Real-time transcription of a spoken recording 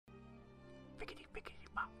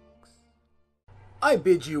I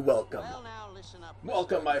bid you welcome. Well, now listen up.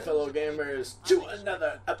 Welcome, my fellow gamers, to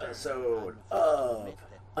another episode of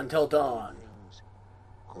Until Dawn.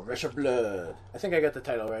 Rush of Blood. I think I got the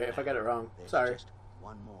title right. If I got it wrong, sorry.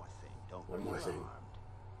 One more thing. Don't One more thing.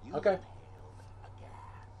 You Okay. inhaled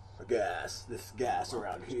a A gas. This gas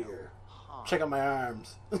around here. harm. Check out my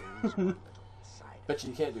arms. Here's one little side Bet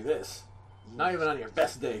you can't do this. Not even on your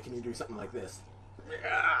best day can you do something like this.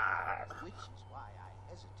 effect, which is why I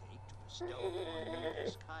hesitate to bestow upon you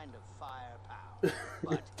this kind of firepower.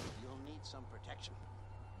 But you'll need some protection.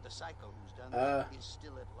 The psycho who's done that is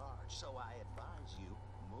still at large, so I advise you,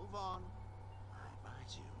 move on.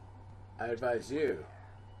 I advise you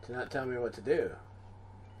to not tell me what to do.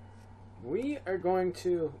 We are going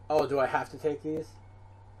to... Oh, do I have to take these?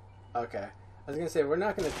 Okay. I was going to say, we're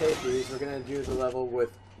not going to take these. We're going to do the level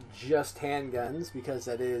with just handguns, because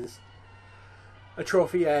that is a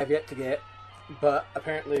trophy I have yet to get. But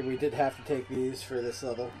apparently we did have to take these for this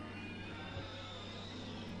level.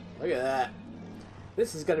 Look at that.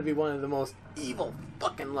 This is going to be one of the most evil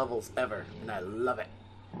fucking levels ever, and I love it.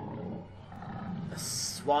 The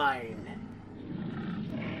swine.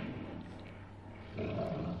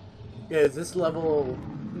 Yeah, this level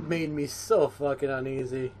made me so fucking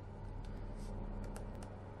uneasy.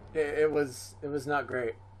 It was not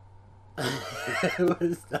great. It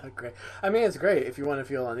was not great. I mean, it's great if you want to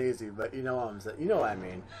feel uneasy, but you know what I'm saying. You know what I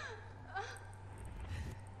mean.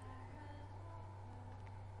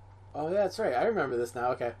 Oh, yeah, that's right. I remember this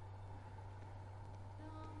now. Okay.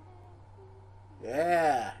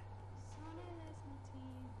 Yeah.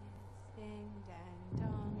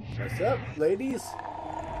 What's up, ladies?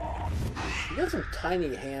 You got some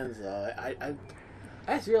tiny hands, though. I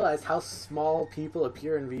just realized how small people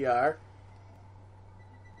appear in VR.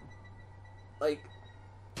 Like,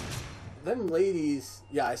 them ladies...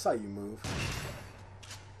 Yeah, I saw you move.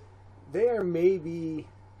 They are maybe...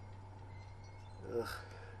 Ugh.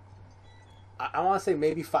 I want to say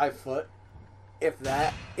maybe 5 foot. If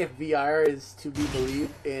that. If VR is to be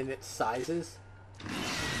believed in its sizes.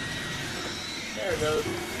 There it goes.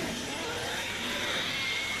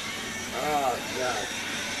 Oh, God.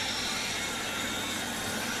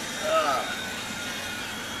 Ugh.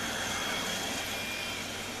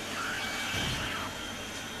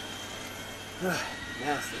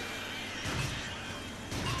 Nasty.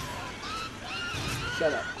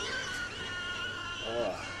 Shut up.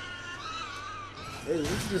 Ugh. This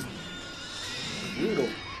is just brutal.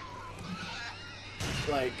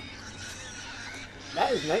 Like,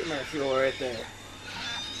 that is nightmare fuel right there.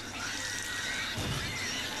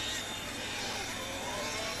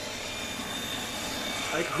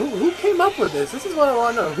 Like, who came up with this? This is what I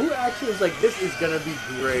want to know. Who actually was like, this is gonna be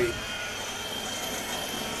great?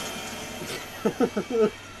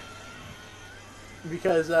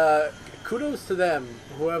 Because, kudos to them,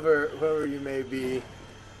 whoever you may be.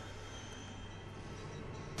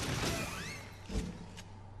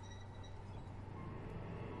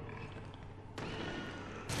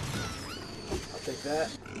 I'll take that.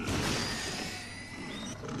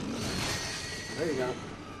 There you go.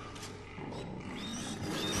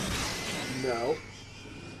 No.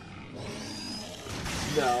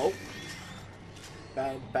 No.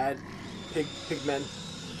 Bad pigmen.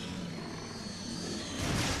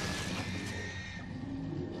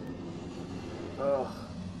 Oh.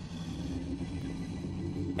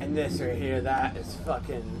 And this right here, that is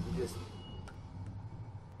fucking just...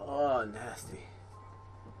 Oh, nasty.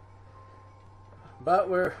 But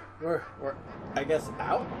we're I guess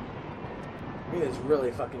out? It is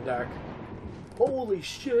really fucking dark. Holy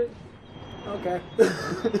shit. Okay.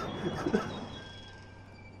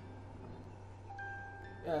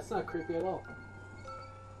 Yeah, it's not creepy at all.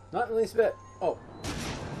 Not in the least bit. Oh.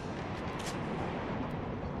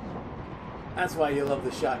 That's why you love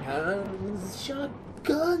the shotguns.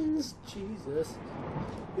 Shotguns! Jesus.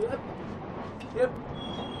 Yep. Yep.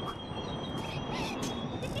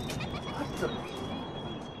 What the...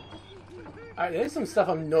 Alright, there's some stuff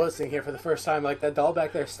I'm noticing here for the first time. Like that doll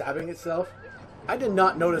back there stabbing itself. I did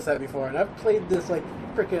not notice that before, and I've played this like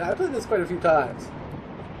freaking... I've played this quite a few times.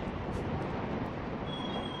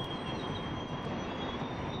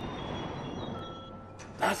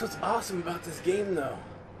 That's what's awesome about this game, though.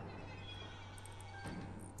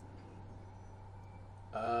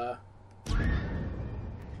 There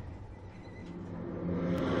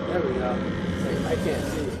we go. I can't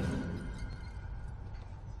see.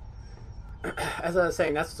 As I was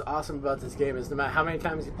saying, that's what's awesome about this game, is no matter how many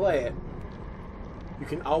times you play it, you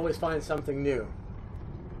can always find something new.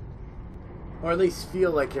 Or at least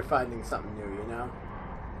feel like you're finding something new, you know?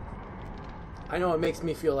 I know it makes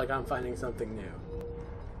me feel like I'm finding something new.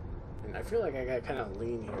 important. I feel like I gotta kind of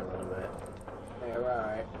lean here a little bit. Yeah, we're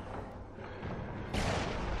alright.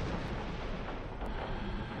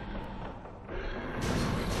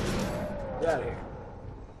 Get out of here.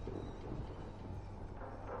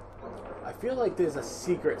 I feel like there's a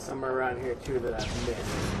secret somewhere around here too that I've missed.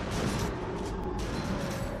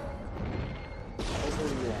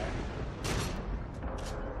 What's in there?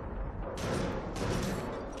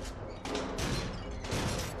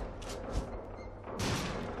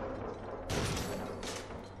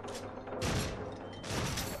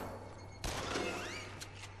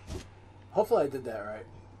 Hopefully I did that right.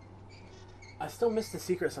 I still missed a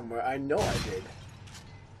secret somewhere. I know I did.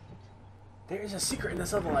 There's a secret in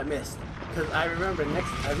this level I missed. Because I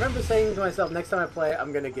remember saying to myself, next time I play,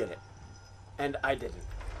 I'm gonna get it. And I didn't.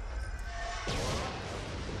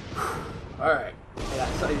 Alright. Yeah,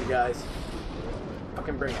 I saw you guys.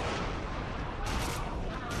 Fucking bring it.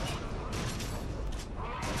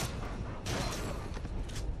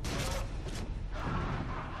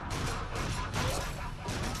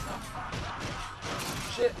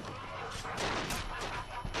 Shit.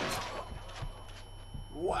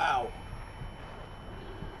 Wow.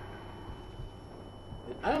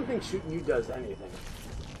 I don't think shooting you does anything.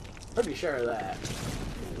 Pretty sure of that.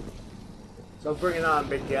 So bring it on,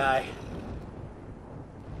 big guy.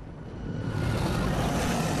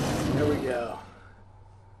 Here we go.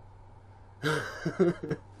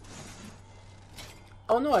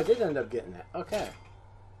 Oh no, I did end up getting it. Okay.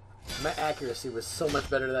 My accuracy was so much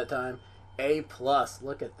better that time. A+.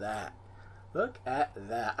 Look at that. Look at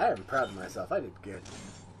that. I am proud of myself. I did good.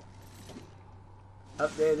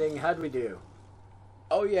 Updating. How'd we do?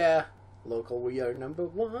 Oh yeah. Local, we are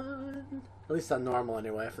 #1. At least on normal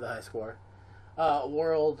anyway for the high score.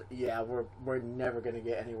 World, yeah, we're never gonna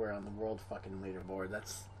get anywhere on the world fucking leaderboard.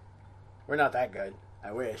 We're not that good.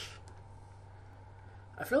 I wish.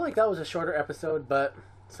 I feel like that was a shorter episode, but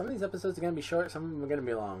some of these episodes are gonna be short, some of them are gonna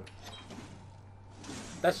be long.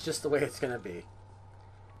 That's just the way it's gonna be.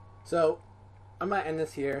 So, I might end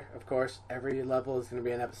this here. Of course, every level is gonna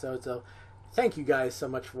be an episode, so thank you guys so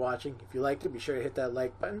much for watching. If you liked it, be sure to hit that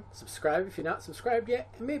like button. Subscribe if you're not subscribed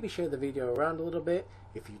yet, and maybe share the video around a little bit.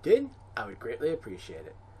 If you did, I would greatly appreciate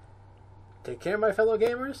it. Take care, my fellow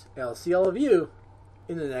gamers, and I'll see all of you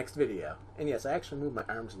in the next video. And yes, I actually move my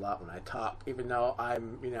arms a lot when I talk, even though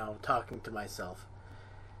I'm, talking to myself.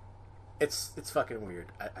 It's fucking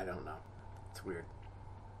weird. I don't know. It's weird.